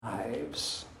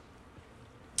lives.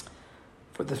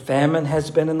 For the famine has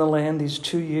been in the land these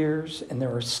 2 years, and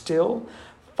there are still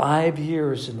 5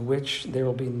 years in which there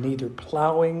will be neither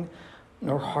plowing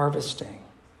nor harvesting.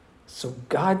 So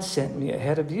God sent me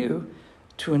ahead of you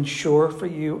to ensure for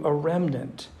you a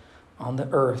remnant on the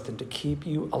earth and to keep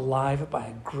you alive by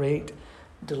a great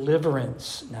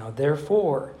deliverance. Now,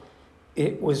 therefore,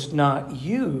 it was not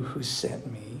you who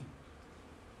sent me,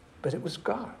 but it was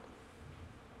God.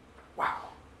 Wow.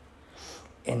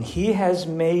 And he has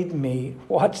made me,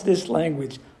 watch this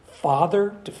language,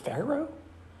 father to Pharaoh.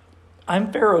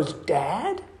 I'm Pharaoh's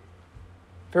dad.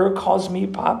 Pharaoh calls me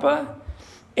Papa,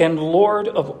 and Lord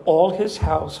of all his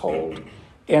household,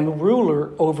 and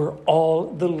ruler over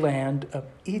all the land of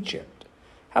Egypt.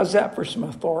 How's that for some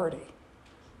authority?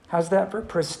 How's that for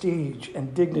prestige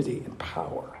and dignity and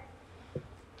power?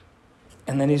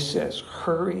 And then he says,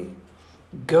 hurry,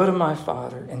 go to my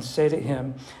father and say to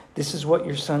him, this is what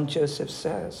your son Joseph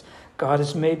says. God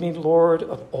has made me Lord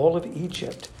of all of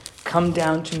Egypt. Come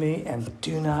down to me and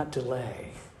do not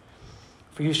delay.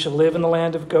 For you shall live in the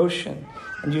land of Goshen,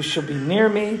 and you shall be near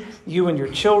me, you and your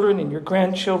children and your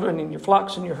grandchildren and your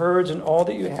flocks and your herds and all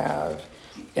that you have.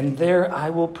 And there I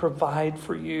will provide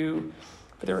for you.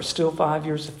 For there are still 5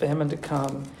 years of famine to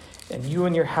come, and you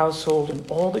and your household and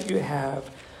all that you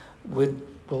have will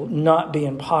not be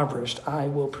impoverished. I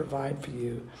will provide for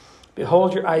you.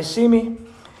 Behold, your eyes see me,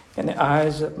 and the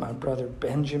eyes of my brother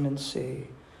Benjamin see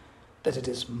that it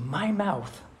is my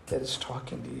mouth that is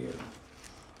talking to you.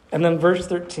 And then verse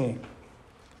 13.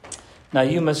 Now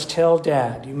you must tell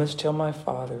Dad, you must tell my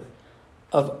father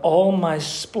of all my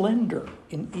splendor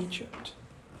in Egypt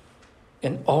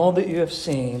and all that you have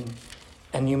seen,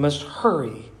 and you must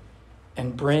hurry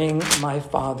and bring my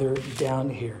father down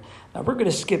here. Now we're going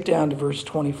to skip down to verse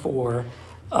 24.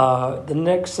 The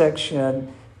next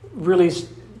section really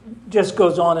just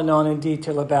goes on in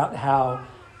detail about how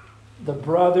the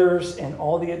brothers and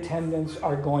all the attendants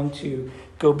are going to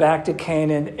go back to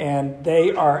Canaan, and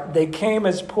they came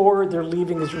as poor, they're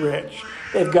leaving as rich.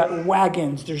 They've got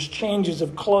wagons, there's changes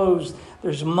of clothes,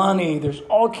 there's money, there's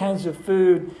all kinds of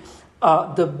food.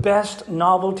 The best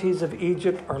novelties of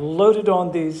Egypt are loaded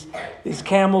on these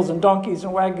camels and donkeys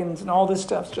and wagons and all this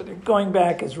stuff. So they're going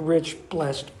back as rich,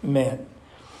 blessed men.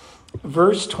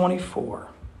 Verse 24.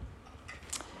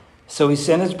 So he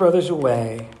sent his brothers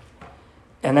away,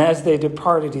 and as they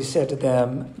departed, he said to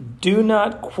them, do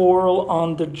not quarrel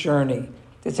on the journey.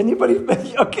 Does anybody,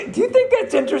 okay, do you think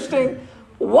that's interesting?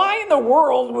 Why in the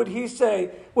world would he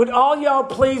say, would all y'all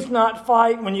please not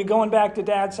fight when you're going back to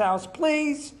Dad's house?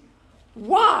 Please?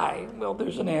 Why? Well,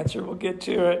 there's an answer. We'll get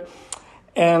to it.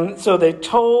 And so they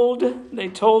told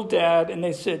Dad, and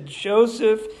they said,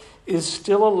 Joseph is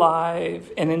still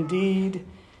alive, and indeed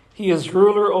he is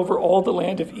ruler over all the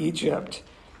land of Egypt.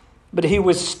 But he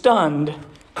was stunned,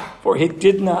 for he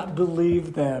did not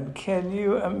believe them. Can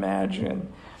you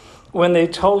imagine? When they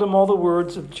told him all the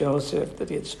words of Joseph that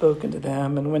he had spoken to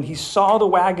them, and when he saw the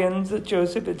wagons that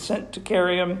Joseph had sent to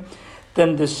carry him,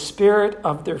 then the spirit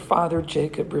of their father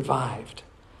Jacob revived.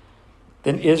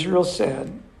 Then Israel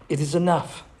said, it is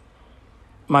enough.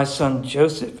 My son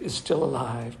Joseph is still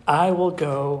alive. I will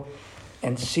go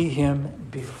and see him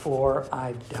before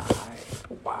I die.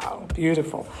 Wow,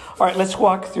 beautiful. All right, let's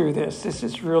walk through this. This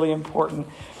is really important.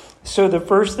 So the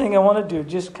first thing I want to do,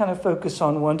 just kind of focus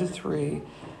on 1 to 3.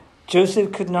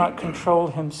 Joseph could not control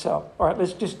himself. All right,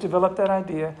 let's just develop that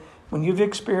idea. When you've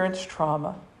experienced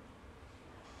trauma,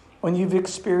 when you've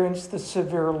experienced the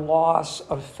severe loss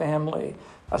of family,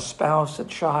 a spouse, a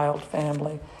child,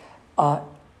 family,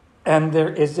 and there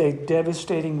is a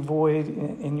devastating void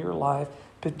in your life,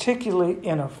 particularly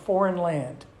in a foreign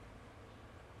land,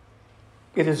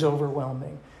 it is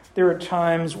overwhelming. There are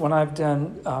times when I've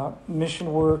done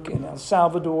mission work in El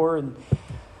Salvador and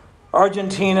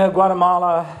Argentina,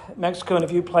 Guatemala, Mexico, and a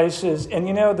few places. And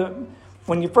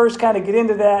when you first kind of get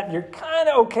into that, you're kind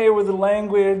of okay with the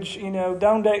language.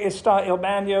 Donde está el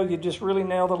baño? You just really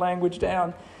nail the language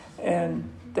down. And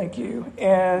thank you.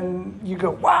 And you go,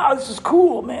 wow, this is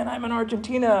cool, man. I'm in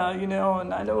Argentina,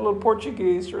 and I know a little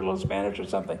Portuguese or a little Spanish or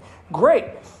something. Great.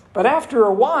 But after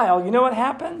a while, you know what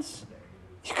happens?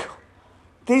 You go,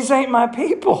 these ain't my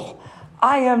people.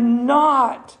 I am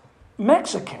not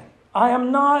Mexican. I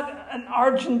am not an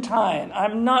Argentine.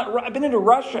 I've been into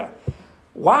Russia.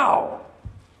 Wow.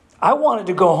 I wanted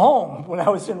to go home when I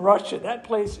was in Russia. That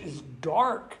place is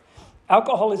dark.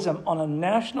 Alcoholism on a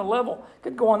national level.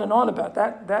 Could go on and on about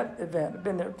that event. I've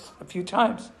been there a few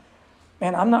times.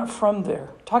 Man, I'm not from there.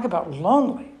 Talk about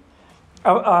lonely.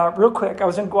 Real quick, I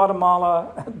was in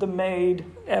Guatemala, the maid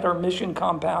at our mission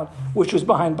compound, which was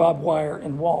behind barbed wire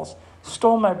and walls.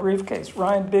 Stole my briefcase.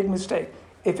 Ryan, big mistake.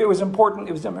 If it was important,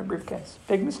 it was in my briefcase.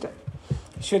 Big mistake.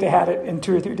 Should have had it in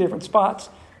 2 or 3 different spots.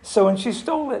 So when she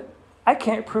stole it, I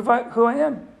can't prove who I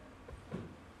am.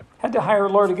 Had to hire a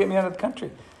lawyer to get me out of the country.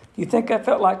 Do you think I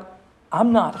felt like,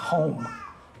 I'm not home.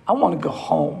 I want to go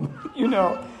home.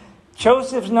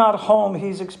 Joseph's not home.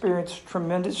 He's experienced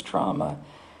tremendous trauma,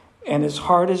 and his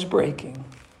heart is breaking.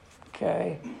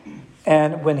 Okay?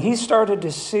 And when he started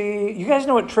to see, you guys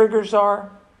know what triggers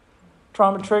are?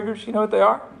 Trauma triggers, you know what they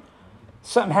are?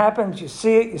 Something happens, you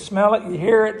see it, you smell it, you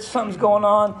hear it, something's going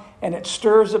on, and it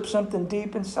stirs up something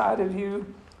deep inside of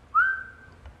you.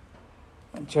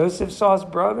 When Joseph saw his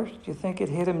brothers, do you think it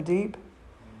hit him deep?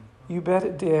 You bet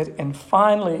it did. And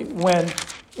finally,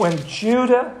 when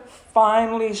Judah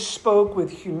finally spoke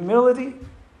with humility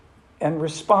and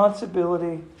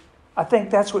responsibility, I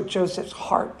think that's what Joseph's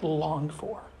heart longed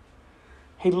for.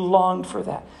 He longed for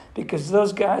that because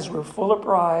those guys were full of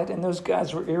pride and those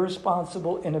guys were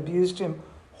irresponsible and abused him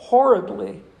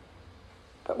horribly.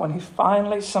 But when he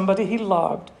finally, somebody he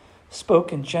loved,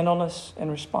 spoke in gentleness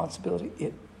and responsibility,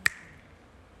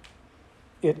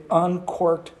 it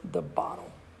uncorked the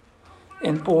bottle.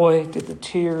 And boy, did the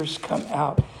tears come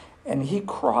out. And he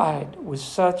cried with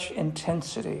such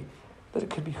intensity that it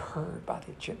could be heard by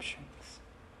the Egyptians.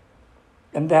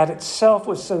 And that itself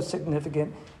was so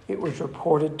significant, it was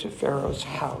reported to Pharaoh's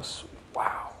house.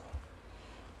 Wow.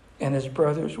 And his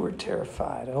brothers were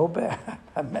terrified. Oh, bad.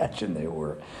 I imagine they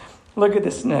were. Look at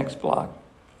this next block.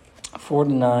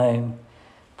 4-9.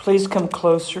 Please come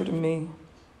closer to me.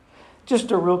 Just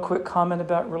a real quick comment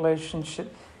about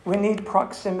relationship. We need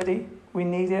proximity. We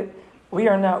need it. We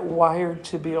are not wired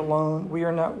to be alone. We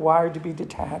are not wired to be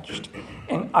detached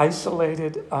and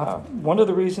isolated. One of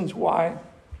the reasons why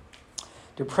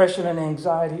depression and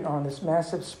anxiety are on this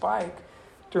massive spike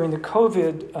during the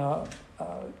COVID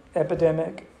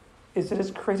epidemic is that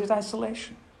it's created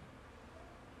isolation,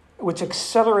 which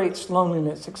accelerates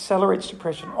loneliness, accelerates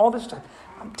depression, all this stuff.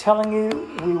 I'm telling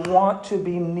you, we want to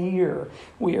be near.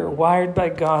 We are wired by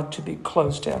God to be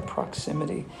close, to have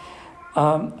proximity.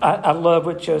 I love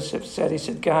what Joseph said. He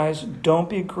said, guys, don't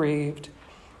be grieved.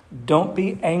 Don't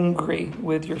be angry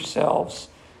with yourselves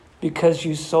because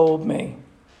you sold me.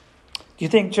 Do you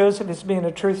think Joseph is being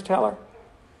a truth teller?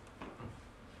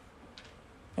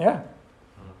 Yeah.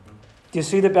 Do you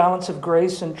see the balance of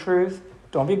grace and truth?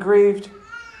 Don't be grieved.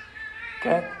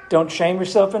 Okay? Don't shame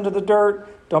yourself into the dirt.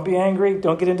 Don't be angry.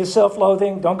 Don't get into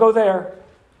self-loathing. Don't go there.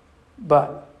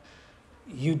 But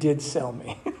you did sell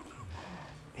me.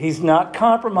 He's not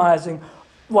compromising.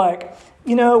 Like,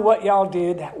 you know what y'all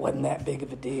did? That wasn't that big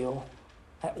of a deal.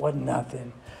 That wasn't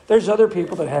nothing. There's other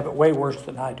people that have it way worse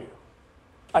than I do.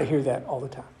 I hear that all the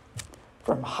time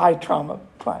from high trauma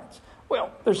clients.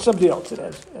 Well, there's somebody else that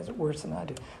has it worse than I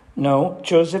do. No,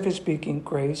 Joseph is speaking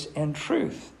grace and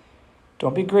truth.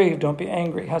 Don't be grieved. Don't be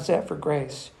angry. How's that for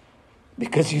grace?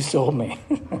 Because you sold me.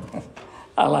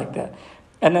 I like that.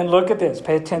 And then look at this.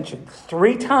 Pay attention.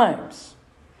 3 times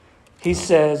he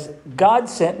says, God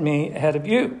sent me ahead of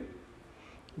you.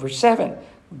 Verse 7,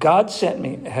 God sent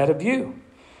me ahead of you.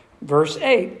 Verse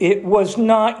 8, it was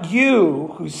not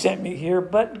you who sent me here,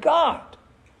 but God.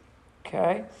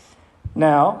 Okay?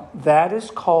 Now, that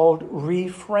is called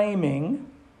reframing,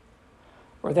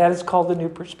 or that is called the new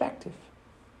perspective.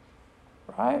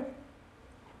 Right?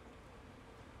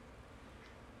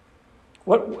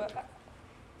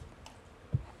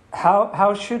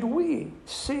 How should we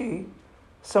see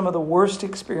some of the worst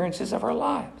experiences of our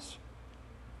lives?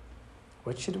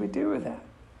 What should we do with that?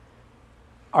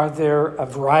 Are there a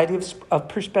variety of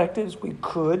perspectives we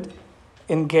could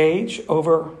engage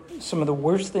over some of the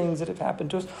worst things that have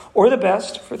happened to us, or the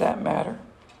best for that matter?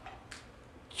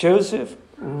 Joseph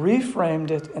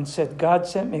reframed it and said, God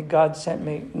sent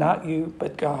me, not you,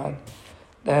 but God.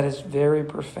 That is very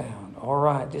profound. All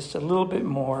right, just a little bit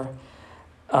more.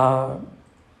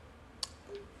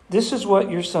 This is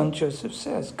what your son Joseph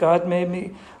says. God made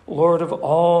me Lord of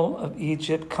all of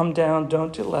Egypt. Come down,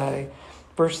 don't delay.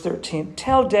 Verse 13,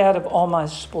 tell Dad of all my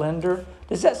splendor.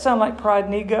 Does that sound like pride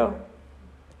and ego?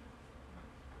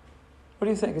 What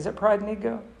do you think? Is it pride and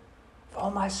ego? Of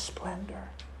all my splendor,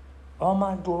 all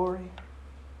my glory.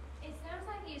 It sounds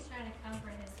like he's trying to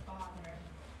comfort his father,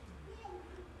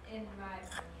 in my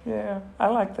opinion. Yeah, I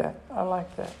like that.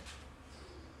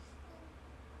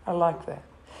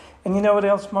 And you know what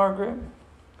else, Margaret?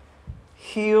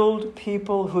 Healed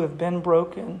people who have been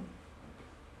broken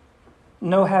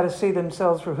know how to see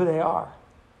themselves for who they are.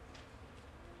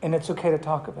 And it's okay to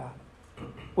talk about it.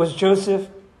 Was Joseph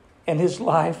and his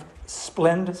life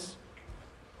splendid?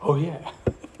 Oh yeah,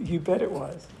 you bet it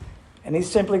was. And he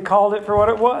simply called it for what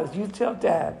it was. You tell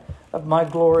Dad of my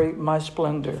glory, my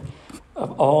splendor,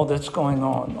 of all that's going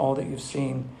on, all that you've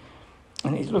seen.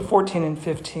 And he's 14 and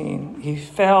 15. He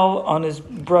fell on his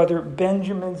brother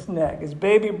Benjamin's neck, his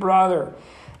baby brother,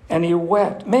 and he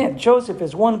wept. Man, Joseph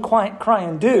is one quiet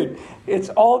crying dude. It's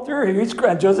all through. He's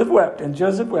crying. Joseph wept, and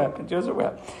Joseph wept, and Joseph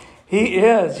wept. He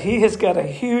has got a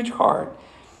huge heart.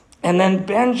 And then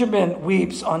Benjamin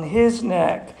weeps on his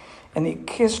neck, and he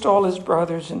kissed all his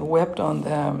brothers and wept on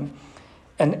them.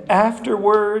 And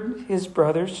afterward, his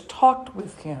brothers talked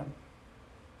with him.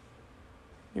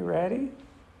 You ready?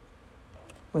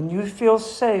 When you feel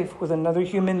safe with another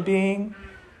human being,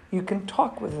 you can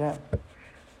talk with them.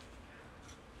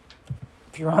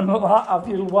 If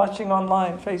you're watching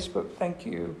online, Facebook, thank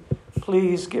you.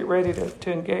 Please get ready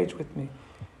to engage with me.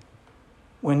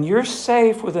 When you're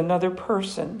safe with another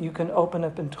person, you can open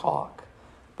up and talk.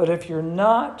 But if you're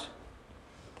not,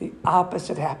 the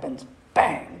opposite happens.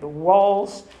 Bang! The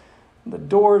walls, the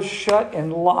doors shut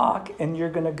and lock, and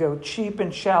you're going to go cheap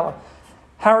and shallow.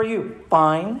 How are you?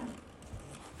 Fine.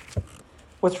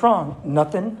 What's wrong?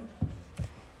 Nothing.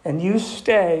 And you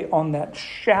stay on that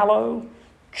shallow,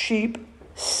 cheap,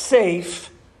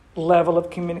 safe level of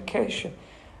communication.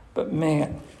 But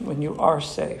man, when you are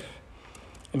safe,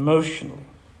 emotionally,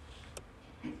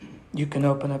 you can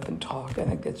open up and talk. I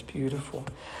think that's beautiful.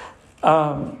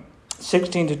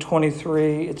 16 to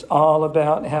 23, it's all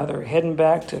about how they're heading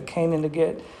back to Canaan to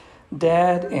get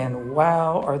Dad, and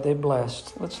wow, are they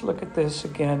blessed. Let's look at this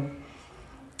again.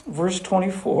 Verse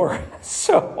 24.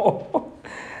 So,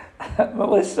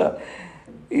 Melissa,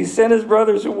 he sent his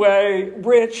brothers away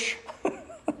rich,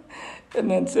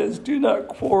 and then says, do not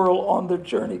quarrel on the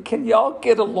journey. Can y'all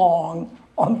get along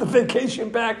on the vacation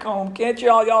back home? Can't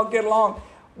y'all get along?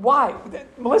 Why?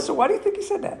 Melissa, why do you think he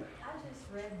said that? I just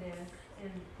read this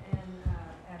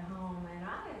at home, and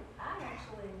I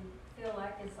actually feel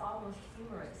like it's almost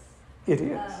humorous. It is.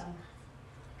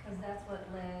 Because that's what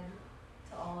led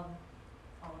to all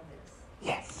of this.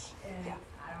 Yes. And Yeah.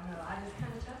 I don't know, I just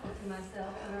kind of chuckled to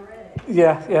myself when I read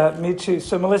it. Yeah, me too.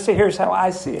 So, Melissa, here's how I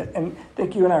see it. And I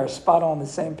think you and I are spot on the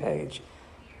same page.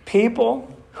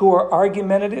 People who are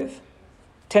argumentative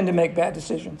tend to make bad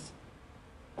decisions.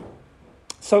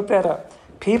 Soak that up.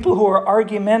 People who are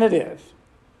argumentative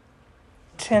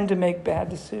tend to make bad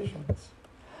decisions.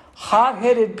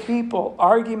 Hot-headed people,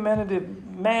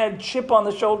 argumentative, mad, chip on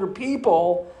the shoulder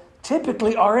people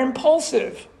typically are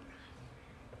impulsive.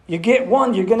 You get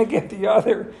one, you're going to get the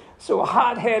other. So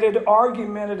hot-headed,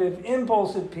 argumentative,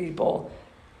 impulsive people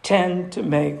tend to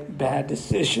make bad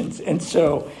decisions. And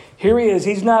so here he is.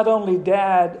 He's not only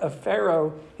dad of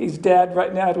Pharaoh, he's dad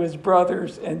right now to his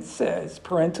brothers and says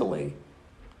parentally,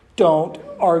 don't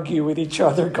argue with each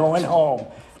other going home.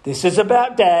 This is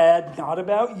about Dad, not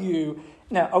about you.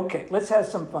 Now, okay, let's have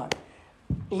some fun.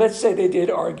 Let's say they did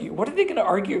argue. What are they going to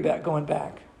argue about going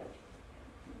back?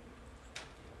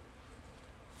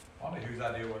 I mean, whose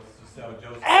idea was to sell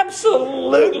Joseph?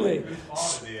 Absolutely. Whose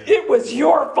fault it is? It was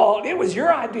your fault. It was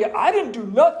your idea. I didn't do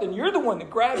nothing. You're the one that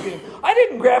grabbed him. I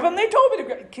didn't grab him. They told me to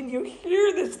grab him. Can you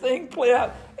hear this thing play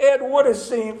out? Ed, what a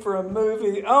scene for a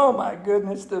movie. Oh, my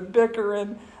goodness. The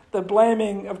bickering, the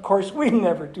blaming. Of course, we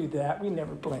never do that. We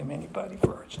never blame anybody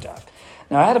for our stuff.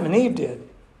 Now, Adam and Eve did.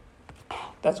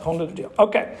 That's a whole other deal.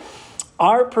 Okay.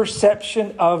 Our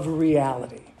perception of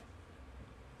reality.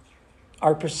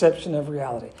 Our perception of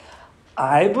reality.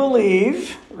 I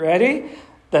believe, ready,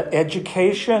 that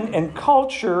education and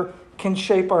culture can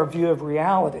shape our view of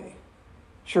reality.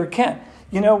 Sure can.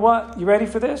 You know what? You ready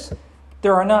for this?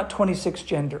 There are not 26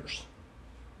 genders.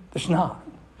 There's not.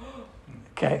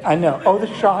 Okay, I know. Oh,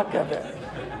 the shock of it.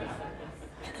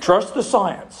 Trust the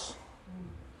science.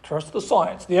 Trust the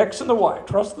science. The X and the Y.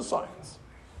 Trust the science.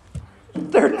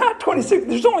 There are not 26.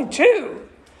 There's only 2.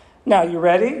 Now, you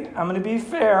ready? I'm going to be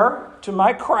fair to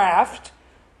my craft.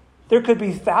 There could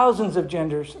be thousands of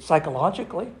genders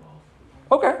psychologically.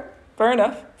 Okay, fair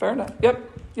enough.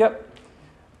 Yep.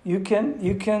 You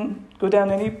can go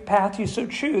down any path you so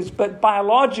choose, but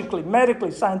biologically,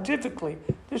 medically, scientifically,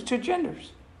 there's 2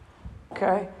 genders.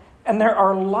 Okay? And there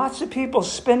are lots of people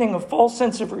spinning a false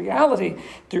sense of reality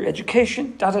through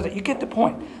education, You get the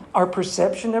point. Our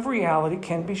perception of reality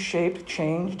can be shaped,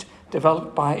 changed,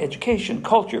 developed by education,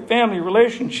 culture, family,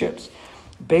 relationships,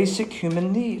 basic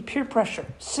human need, peer pressure,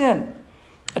 sin,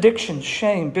 addiction,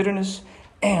 shame, bitterness,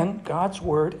 and God's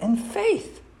word and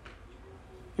faith.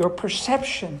 Your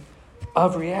perception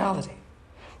of reality.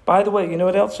 By the way, you know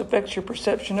what else affects your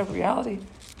perception of reality?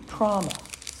 Trauma.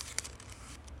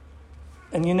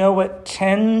 And you know what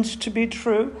tends to be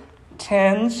true?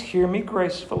 Hear me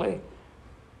gracefully.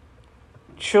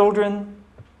 Children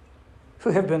who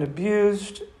have been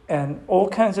abused and all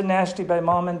kinds of nasty by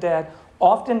mom and dad.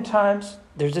 Oftentimes,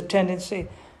 there's a tendency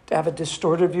to have a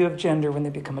distorted view of gender when they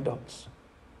become adults.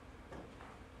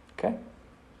 Okay?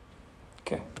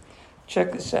 Okay.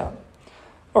 Check this out.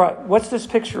 All right, what's this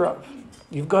picture of?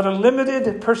 You've got a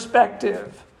limited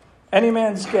perspective. Any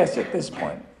man's guess at this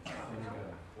point.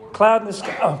 Cloud in the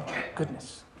sky. Oh,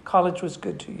 goodness. College was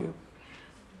good to you.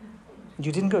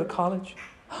 You didn't go to college?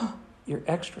 You're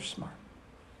extra smart.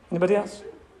 Anybody else?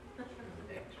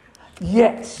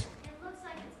 Yes. It looks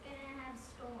like it's going to have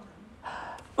storm.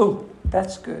 Oh,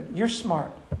 that's good. You're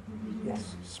smart.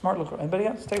 Yes, smart little girl. Anybody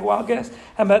else? Take a wild guess.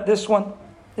 How about this one?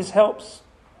 This helps.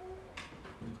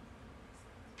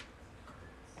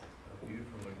 A view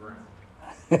from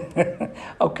the ground.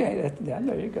 Okay,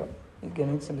 there you go. You're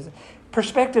getting some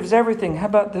perspective's everything. How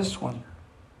about this one?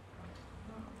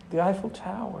 The Eiffel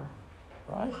Tower,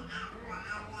 right?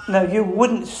 Now, you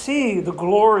wouldn't see the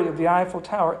glory of the Eiffel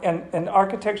Tower and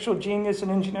architectural genius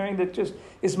and engineering that just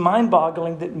is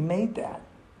mind-boggling that made that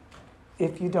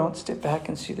if you don't step back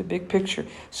and see the big picture.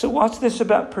 So what's this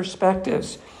about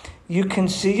perspectives? You can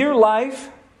see your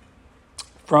life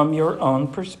from your own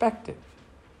perspective.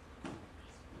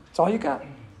 That's all you got.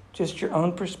 Just your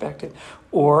own perspective.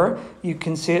 Or you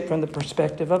can see it from the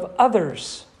perspective of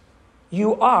others.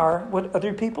 You are what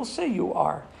other people say you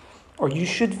are. Or you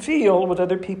should feel what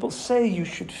other people say you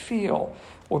should feel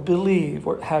or believe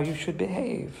or how you should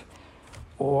behave.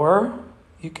 Or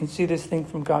you can see this thing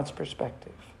from God's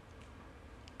perspective.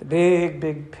 The big,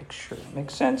 big picture.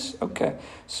 Makes sense? Okay.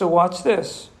 So watch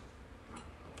this.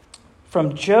 From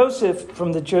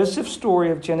the Joseph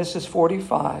story of Genesis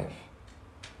 45,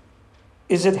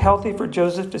 is it healthy for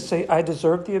Joseph to say, I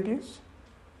deserve the abuse?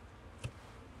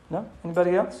 No?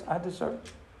 Anybody else? I deserve?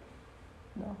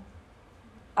 No.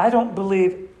 I don't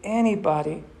believe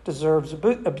anybody deserves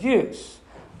abuse.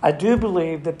 I do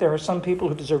believe that there are some people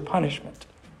who deserve punishment.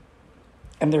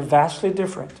 And they're vastly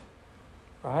different.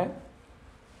 Right?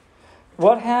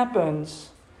 What happens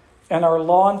in our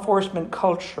law enforcement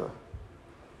culture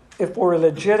if for a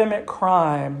legitimate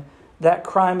crime, that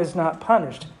crime is not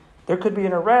punished? There could be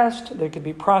an arrest, there could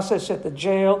be process at the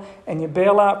jail, and you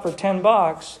bail out for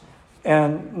 $10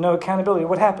 and no accountability.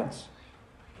 What happens?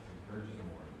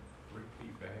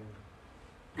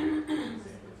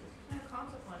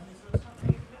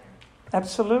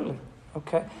 Absolutely.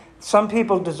 Okay. Some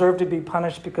people deserve to be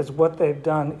punished because what they've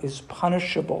done is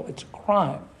punishable. It's a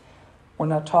crime. We're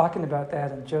not talking about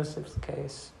that in Joseph's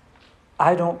case.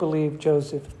 I don't believe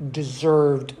Joseph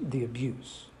deserved the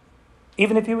abuse,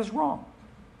 even if he was wrong.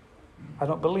 I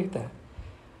don't believe that.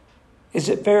 Is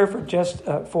it fair for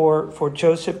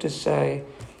Joseph to say,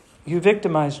 "You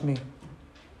victimized me"?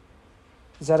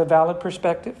 Is that a valid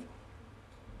perspective?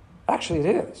 Actually,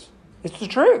 it is. It's the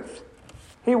truth.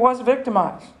 He was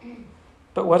victimized.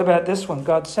 But what about this one?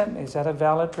 God sent me. Is that a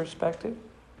valid perspective?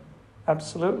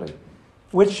 Absolutely.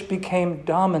 Which became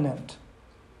dominant?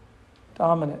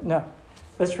 Dominant. No.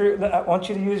 I want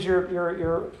you to use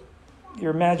your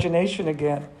imagination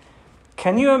again.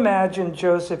 Can you imagine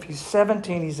Joseph? He's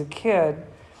 17. He's a kid.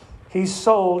 He's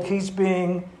sold. He's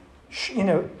being,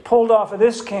 pulled off of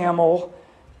this camel.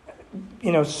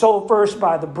 Sold first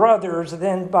by the brothers,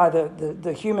 then by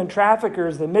the human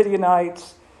traffickers, the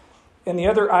Midianites, and the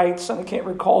other ites. I can't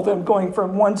recall them, going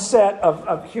from one set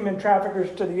of human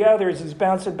traffickers to the others. He's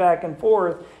bouncing back and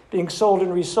forth, being sold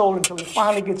and resold until he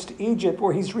finally gets to Egypt,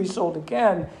 where he's resold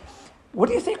again. What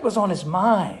do you think was on his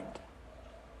mind?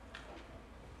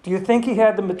 Do you think he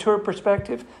had the mature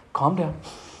perspective? Calm down,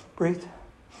 breathe,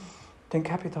 think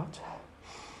happy thoughts.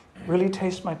 Really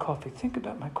taste my coffee. Think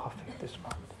about my coffee at this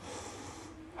moment.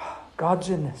 God's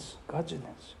in this. God's in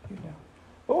this.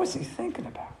 What was he thinking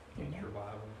about?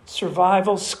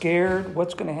 Survival, scared,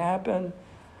 what's going to happen?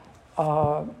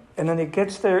 And then he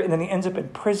gets there, and then he ends up in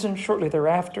prison shortly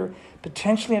thereafter,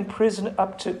 potentially in prison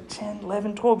up to 10,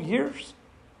 11, 12 years.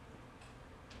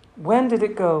 When did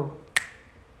it go?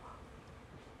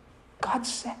 God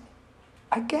said,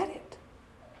 I get it.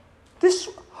 This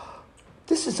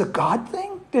is a God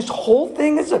thing? This whole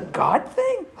thing is a God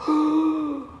thing?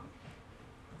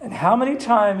 And how many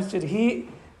times did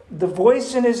the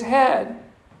voice in his head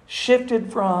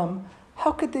shifted from,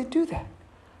 how could they do that?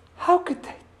 How could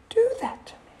they do that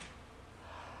to me?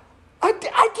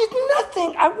 I did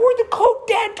nothing. I wore the coat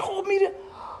Dad told me to.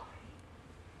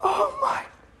 Oh my,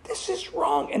 this is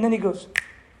wrong. And then he goes,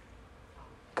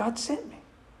 God sent me.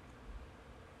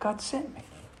 God sent me.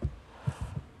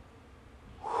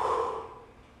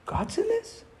 God's in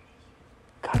this?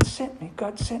 God sent me,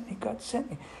 God sent me, God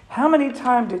sent me. How many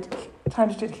times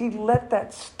did he let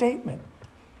that statement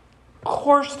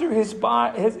course through his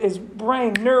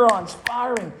brain, neurons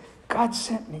firing, God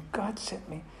sent me. God sent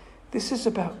me. This is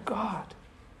about God.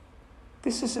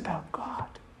 This is about God.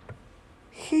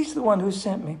 He's the one who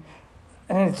sent me.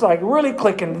 And it's like really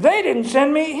clicking. They didn't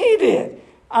send me. He did.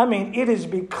 I mean, it is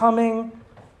becoming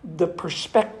the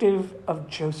perspective of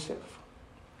Joseph.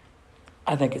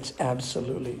 I think it's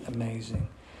absolutely amazing.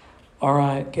 All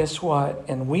right, guess what?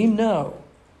 And we know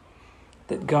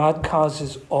that God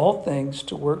causes all things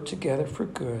to work together for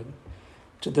good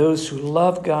to those who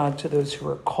love God, to those who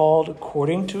are called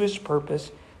according to his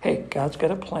purpose. Hey, God's got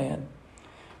a plan.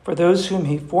 For those whom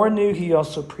he foreknew, he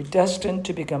also predestined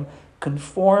to become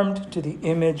conformed to the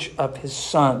image of his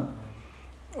Son.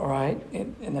 All right?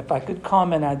 And if I could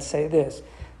comment, I'd say this.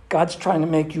 God's trying to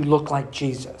make you look like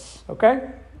Jesus. Okay?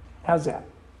 How's that?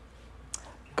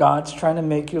 God's trying to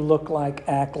make you look like,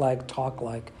 act like, talk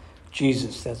like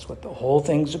Jesus. That's what the whole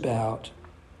thing's about.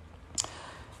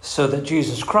 So that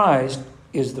Jesus Christ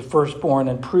is the firstborn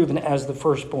and proven as the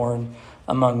firstborn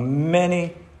among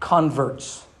many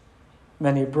converts,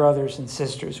 many brothers and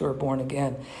sisters who are born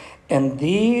again. And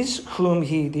these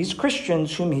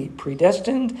Christians whom he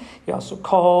predestined, he also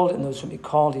called, and those whom he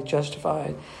called, he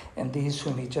justified, and these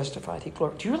whom he justified, he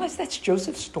glorified. Do you realize that's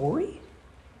Joseph's story?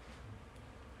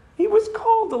 He was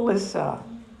called, Alyssa.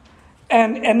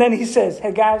 And then he says,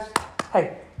 hey guys,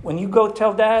 when you go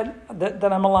tell Dad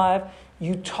that I'm alive,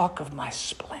 you talk of my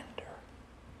splendor.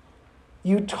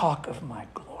 You talk of my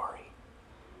glory.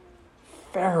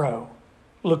 Pharaoh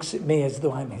looks at me as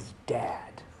though I'm his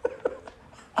dad.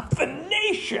 Of a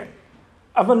nation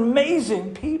of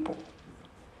amazing people.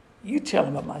 You tell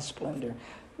him of my splendor.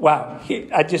 Wow,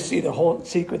 I just see the whole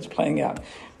sequence playing out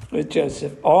with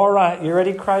Joseph. All right, you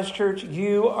ready, Christ Church?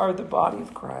 You are the body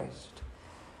of Christ.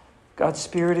 God's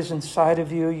Spirit is inside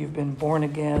of you. You've been born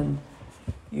again.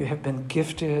 You have been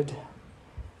gifted.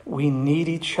 We need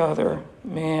each other.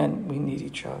 Man, we need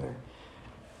each other.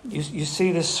 You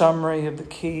see the summary of the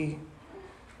key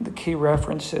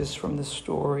references from the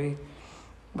story.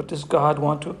 What does God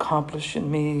want to accomplish in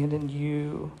me and in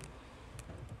you?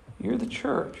 You're the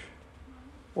church.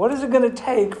 What is it going to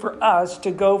take for us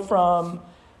to go from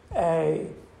a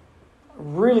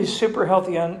really super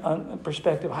healthy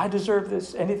perspective? I deserve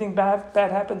this. Anything bad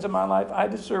happens in my life, I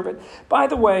deserve it. By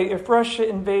the way, if Russia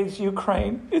invades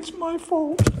Ukraine, it's my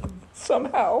fault.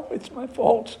 Somehow, it's my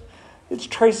fault. It's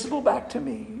traceable back to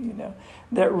me,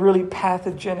 that really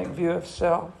pathogenic view of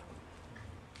self.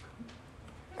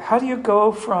 How do you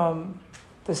go from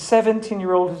the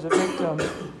 17-year-old who's a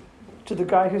victim to the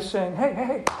guy who's saying,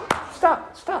 hey,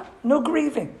 stop, no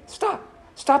grieving, stop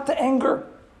the anger,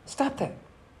 stop that.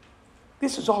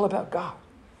 This is all about God.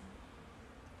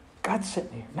 God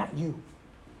sent me here, not you.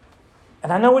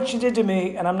 And I know what you did to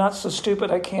me, and I'm not so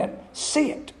stupid I can't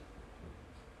see it.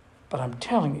 But I'm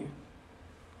telling you,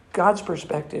 God's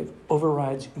perspective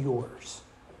overrides yours.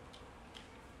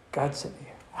 God sent me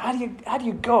here. How do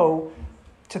you go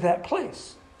to that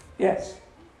place? Yes.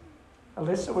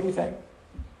 Alyssa, what do you think?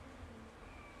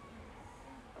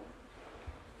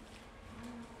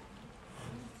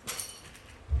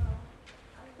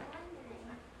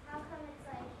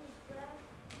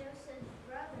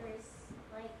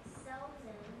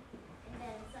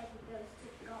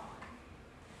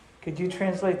 Could you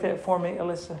translate that for me,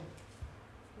 Alyssa?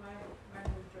 I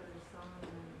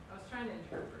was trying to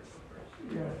interpret the first.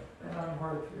 Yeah, and I'm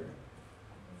hard of hearing.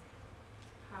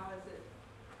 How is it?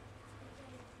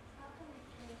 How come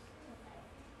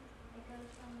it goes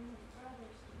from his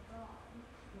brothers to God?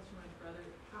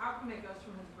 How come it goes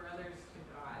from his brothers to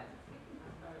God?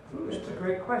 That's a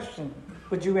great question.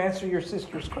 Would you answer your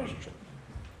sister's question?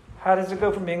 How does it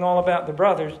go from being all about the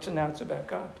brothers to now it's about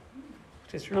God?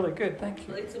 It's really good. Thank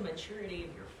you. Well, it's a maturity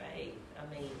of your faith.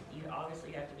 I mean, you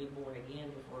obviously have to be born again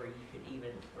before you could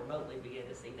even remotely begin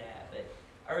to see that. But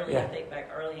early, I think back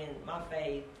early in my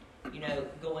faith,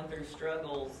 going through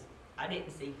struggles, I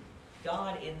didn't see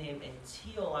God in them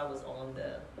until I was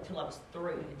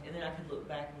through it. And then I could look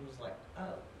back and was like,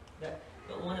 oh, that.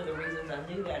 But one of the reasons I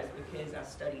knew that is because I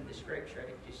studied the scripture.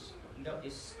 You don't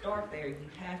just start there. You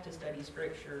have to study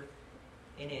scripture,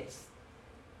 and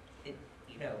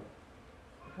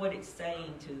what it's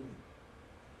saying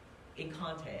in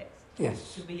context.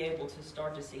 Yes. To be able to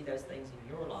start to see those things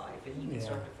in your life, and you can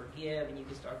start to forgive, and you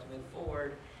can start to move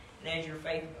forward. And as your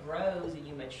faith grows and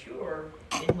you mature,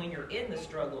 then when you're in the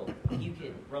struggle, you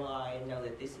can rely and know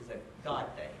that this is a God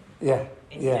thing. Yeah.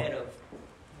 Instead of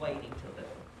waiting till the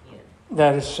end.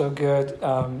 That is so good.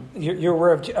 You're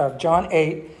aware of John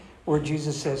 8, where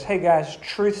Jesus says, hey guys,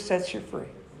 truth sets you free.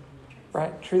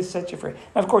 Right? Truth sets you free.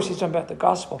 Now, of course, he's talking about the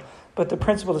gospel, but the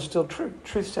principle is still true.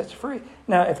 Truth sets free.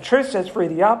 Now, if truth sets free,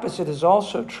 the opposite is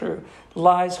also true.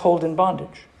 Lies hold in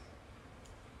bondage.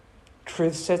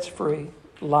 Truth sets free.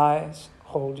 Lies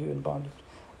hold you in bondage.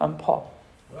 Paul.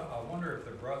 Well, I wonder if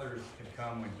the brothers could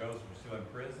come when Joseph was still in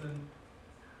prison,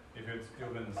 if it's still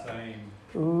been the same.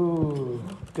 Ooh,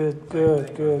 good, same good,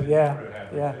 thing, good. but Yeah, they would have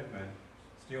had yeah. resentment.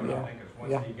 Still, Yeah, I think it's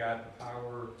once yeah. he got the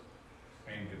power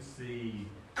and could see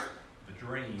the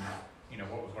dream,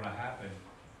 what was going to happen,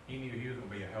 he knew he was going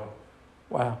to be a helper.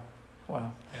 Wow,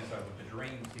 wow. And so with the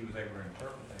dreams, he was able to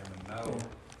interpret them and know Yeah.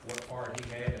 what part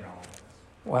he had in all of this.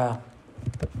 Wow.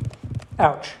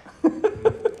 Ouch.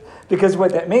 Because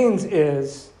what that means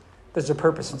is there's a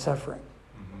purpose in suffering.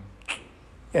 Mm-hmm.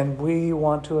 And we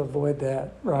want to avoid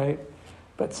that, right?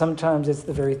 But sometimes it's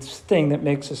the very thing that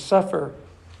makes us suffer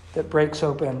that breaks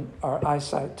open our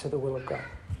eyesight to the will of God,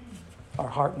 our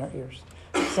heart and our ears.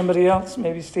 Somebody else,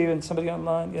 maybe Stephen, somebody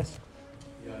online, yes?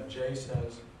 Yeah, Jay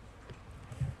says,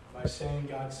 by saying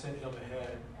God sent him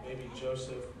ahead, maybe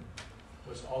Joseph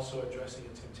was also addressing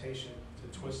a temptation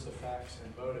to twist the facts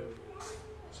and motive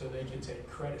so they can take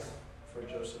credit for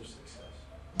Joseph's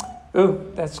success.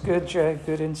 Ooh, that's good, Jay.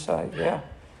 Good insight. Yeah,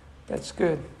 that's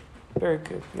good. Very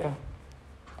good, yeah.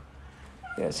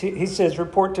 Yes, he says,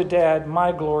 report to Dad,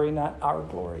 my glory, not our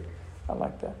glory. I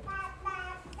like that.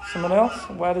 Someone else?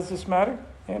 Why does this matter,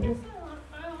 Andrew?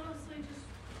 I honestly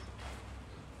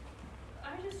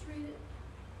I just read it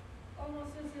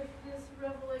almost as if this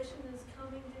revelation is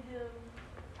coming to him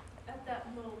at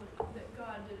that moment that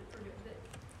God did it for him. That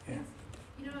Yeah.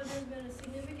 there's been a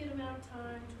significant amount of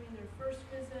time between their first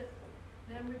visit,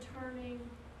 them returning.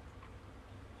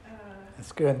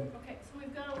 That's good. Okay, so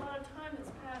we've got a lot of time that's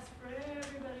passed for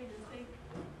everybody to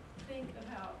think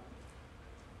about.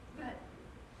 But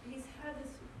he's had this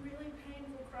really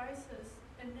painful crisis,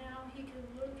 and now he can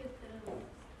look at them,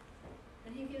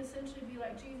 and he can essentially be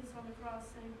like Jesus on the cross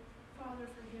saying, Father,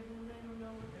 forgive them, they don't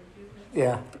know what they're doing.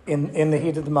 Yeah, in the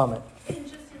heat of the moment. And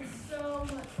just in so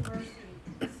much mercy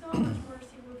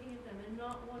looking at them and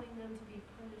not wanting them to be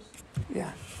punished.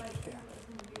 Yeah. Like he was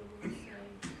going to be able to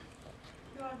say,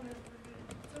 God meant for good.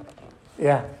 It's okay.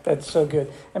 Yeah, that's so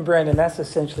good. And Brandon, that's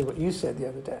essentially what you said the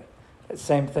other day. That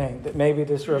same thing, that maybe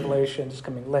this revelation is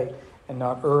coming late and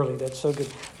not early. That's so good.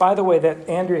 By the way, that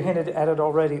Andrew hinted at it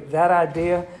already. That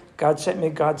idea, God sent me,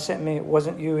 it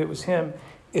wasn't you, it was him,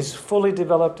 is fully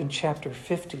developed in chapter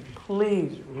 50.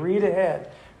 Please read ahead,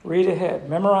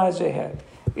 memorize ahead.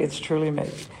 It's truly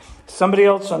amazing. Somebody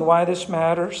else on why this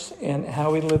matters and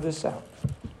how we live this out.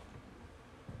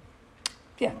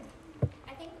 Yeah.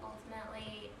 I think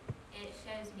ultimately it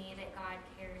shows me that God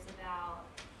cares about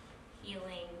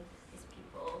healing his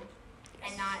people.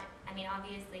 And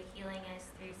obviously healing us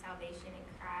through salvation in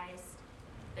Christ,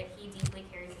 but he deeply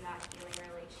cares about healing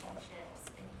relationships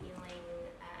and healing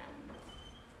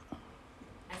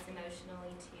us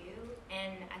emotionally too.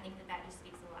 And I think that just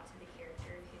speaks a lot to the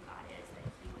character of who God is, that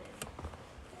he would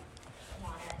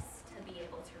want us to be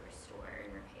able to restore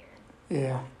and repair.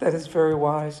 Yeah, that is very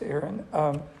wise, Aaron.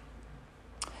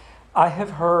 I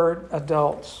have heard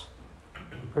adults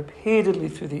repeatedly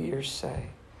through the years say,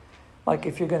 like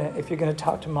if you're gonna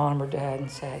talk to mom or dad and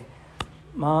say,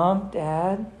 Mom,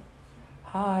 Dad,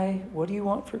 hi, what do you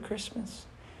want for Christmas?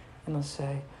 And they'll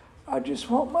say, I just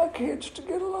want my kids to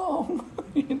get along.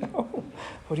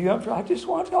 What do you want for? I just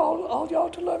want all y'all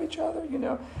to love each other.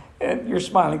 And you're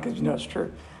smiling because you know it's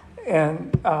true.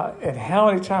 And how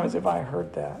many times have I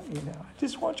heard that? I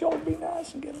just want y'all to be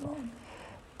nice and get along.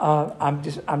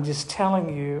 I'm just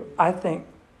telling you. I think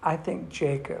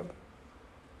Jacob,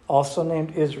 also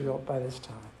named Israel by this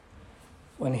time,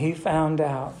 when he found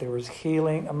out there was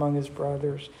healing among his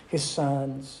brothers, his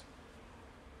sons,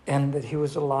 and that he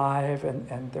was alive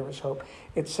and there was hope,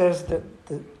 it says that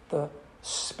the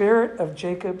spirit of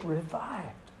Jacob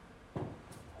revived.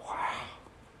 Wow.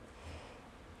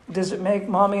 Does it make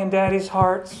mommy and daddy's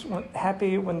hearts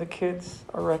happy when the kids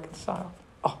are reconciled?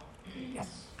 Oh,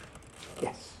 yes.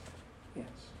 Yes. Yes.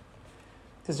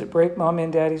 Does it break mommy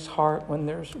and daddy's heart when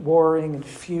there's warring and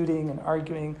feuding and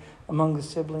arguing among the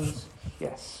siblings?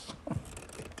 Yes,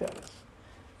 it does.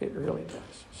 It really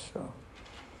does. So,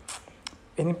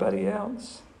 anybody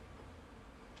else?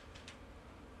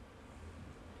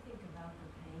 Think about the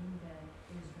pain that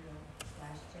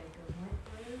Israel/Jacob went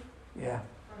through. Yeah,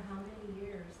 For how many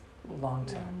years? long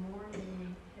time.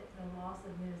 Mourning the loss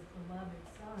of his beloved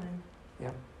son.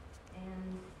 Yep.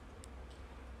 And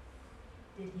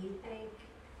did he think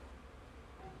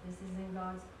this is in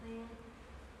God's plan?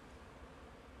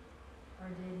 Or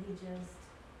did he just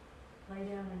lay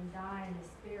down and die in the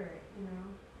spirit,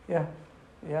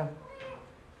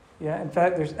 Yeah. In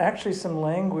fact, there's actually some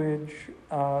language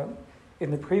in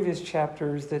the previous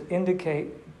chapters that indicate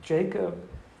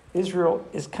Israel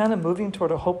is kind of moving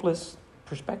toward a hopeless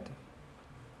perspective.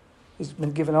 He's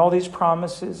been given all these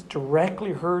promises,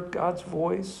 directly heard God's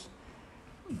voice,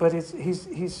 but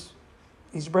he's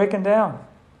breaking down.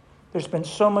 There's been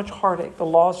so much heartache, the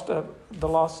loss of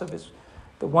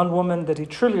the one woman that he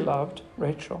truly loved,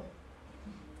 Rachel.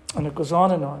 And it goes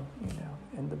on,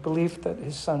 and the belief that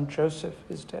his son Joseph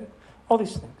is dead. All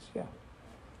these things, yeah.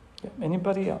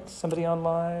 Anybody else? Somebody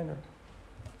online or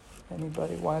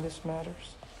anybody? Why this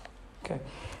matters? Okay.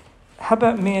 How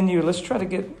about me and you? Let's try to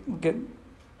get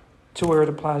to where it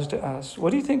applies to us.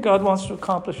 What do you think God wants to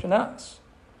accomplish in us?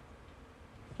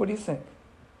 What do you think?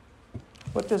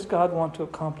 What does God want to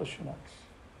accomplish in us?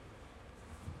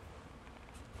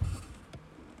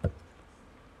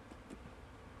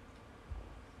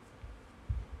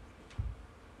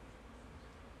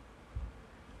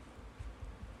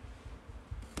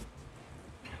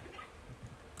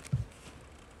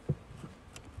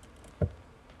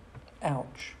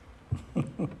 Ouch. Trust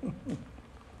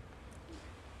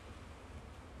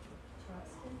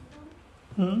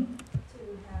in Him? To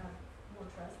have more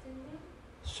trust in Him?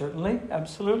 Certainly,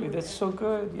 absolutely. That's so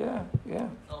good. Yeah.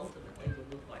 Ultimately, we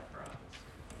look like Christ.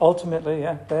 Ultimately,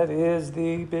 yeah. That is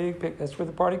the big pick. That's where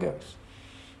the party goes.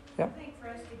 I think for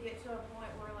us to get to a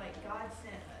point where like God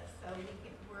sent us, so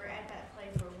we're at that place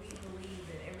where we believe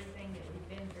that everything that we've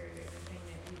been through, everything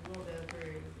that we will go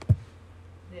through,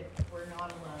 that we're not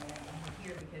alone and we're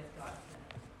here because God sent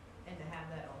us, and to have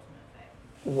that ultimate faith.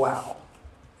 Wow.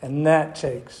 And that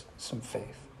takes some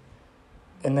faith.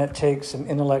 And that takes some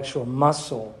intellectual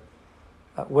muscle.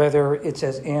 Whether it's,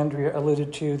 as Andrea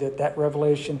alluded to, that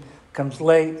revelation comes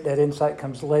late, that insight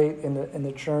comes late in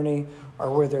the journey,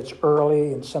 or whether it's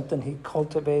early and something he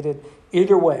cultivated.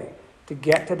 Either way, to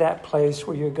get to that place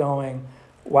where you're going,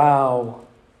 wow,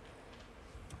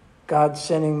 God's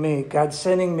sending me to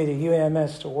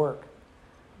UAMS to work.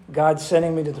 God's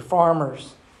sending me to the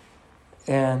farmers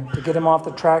and to get them off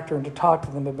the tractor and to talk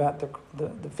to them about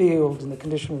the fields and the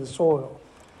condition of the soil.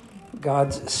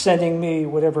 God's sending me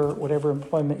whatever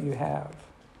employment you have.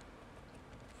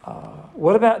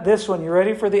 What about this one? You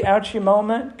ready for the ouchie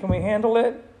moment? Can we handle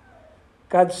it?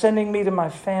 God's sending me to my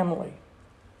family,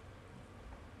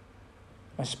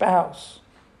 my spouse,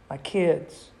 my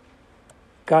kids.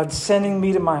 God's sending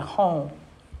me to my home.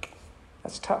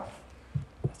 That's tough.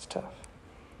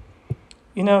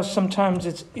 Sometimes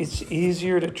it's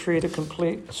easier to treat a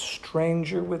complete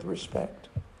stranger with respect.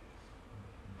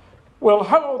 Well,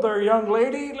 hello there, young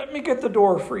lady. Let me get the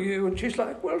door for you. And she's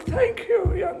like, well, thank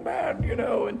you, young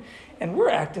man, And we're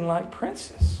acting like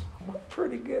princes. We're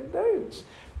pretty good dudes.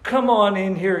 Come on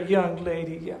in here, young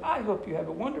lady. Yeah, I hope you have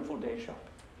a wonderful day shopping.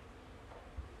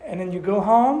 And then you go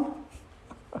home.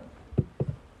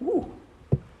 Ooh.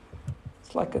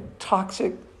 It's like a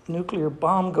toxic nuclear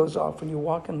bomb goes off when you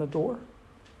walk in the door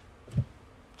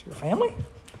to your family.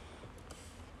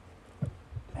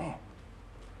 Man.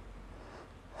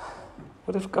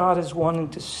 What if God is wanting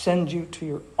to send you to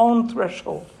your own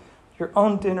threshold, your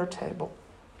own dinner table,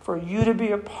 for you to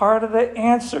be a part of the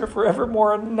answer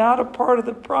forevermore and not a part of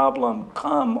the problem?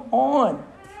 Come on.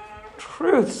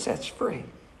 Truth sets free.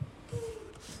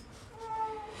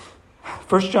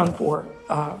 1 John 4,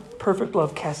 perfect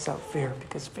love casts out fear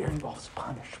because fear involves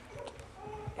punishment.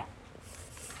 Yeah.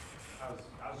 I was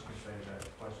just going to say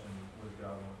that question with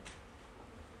God.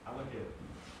 I look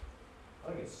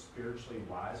at spiritually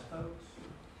wise folks,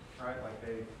 right? Like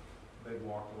they've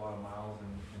walked a lot of miles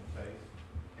in faith.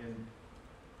 And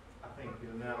I think,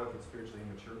 now I look at spiritually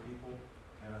immature people,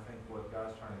 and I think what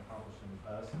God's trying to accomplish in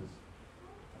us is,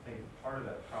 I think part of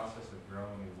that process of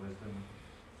growing in wisdom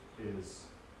is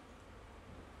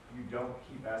you don't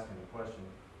keep asking the question,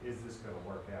 is this going to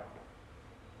work out?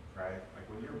 Right? Like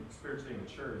when you're spiritually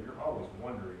mature, you're always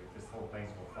wondering if this whole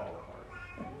thing's going to fall apart.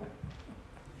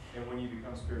 And when you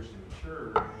become spiritually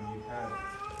mature and you've had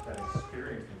that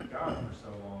experience with God for so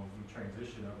long, you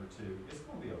transition over to, it's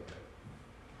going to be okay.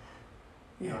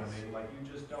 You know what I mean? Like you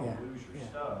just don't lose your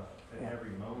stuff at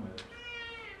every moment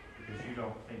because you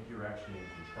don't think you're actually in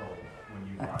control when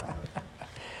you rise up.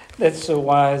 That's so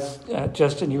wise,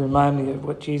 Justin. You remind me of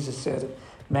what Jesus said in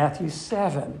Matthew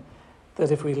 7,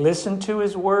 that if we listen to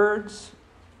his words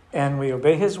and we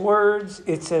obey his words,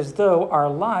 it's as though our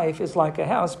life is like a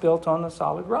house built on a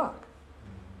solid rock.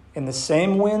 And the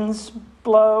same winds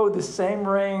blow, the same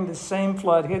rain, the same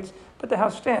flood hits, but the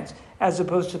house stands. As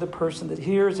opposed to the person that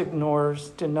hears, ignores,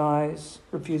 denies,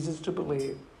 refuses to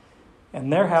believe.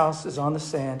 And their house is on the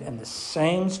sand, and the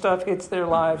same stuff hits their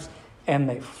lives, and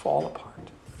they fall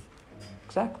apart.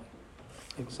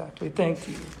 Exactly. Thank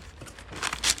you.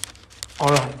 All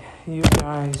right. You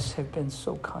guys have been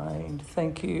so kind.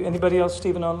 Thank you. Anybody else,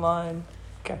 Stephen, online?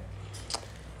 Okay.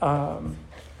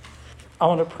 I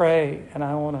want to pray, and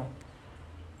I want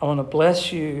to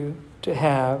bless you to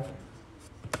have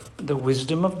the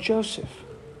wisdom of Joseph,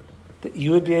 that you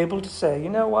would be able to say, you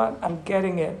know what, I'm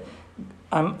getting it.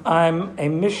 I'm a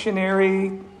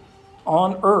missionary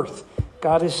on earth.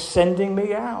 God is sending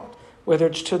me out, whether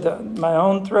it's to my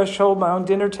own threshold, my own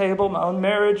dinner table, my own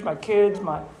marriage, my kids,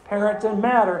 my parents, doesn't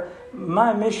matter.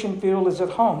 My mission field is at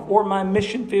home, or my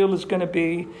mission field is going to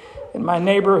be in my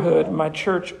neighborhood, my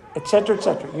church, etc.,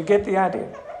 etc. You get the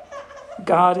idea.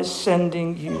 God is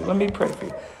sending you. Let me pray for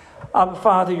you.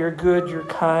 Father, you're good, you're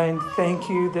kind. Thank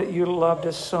you that you loved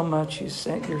us so much. You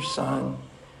sent your son.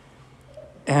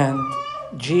 And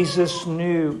Jesus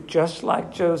knew, just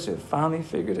like Joseph finally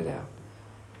figured it out,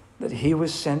 that he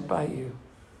was sent by you.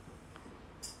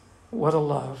 What a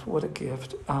love, what a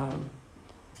gift.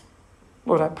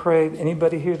 Lord, I pray that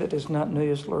anybody here that does not know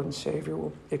you as Lord and Savior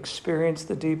will experience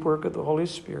the deep work of the Holy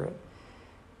Spirit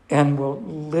and will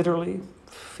literally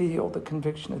feel the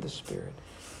conviction of the Spirit.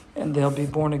 And they'll be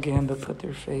born again, but put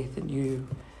their faith in you.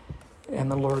 And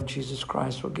the Lord Jesus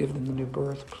Christ will give them the new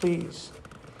birth. Please,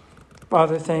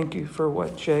 Father, thank you for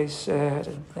what Jay said,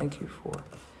 and thank you for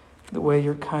the way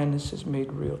your kindness is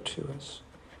made real to us.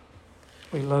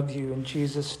 We love you. In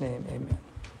Jesus' name, amen.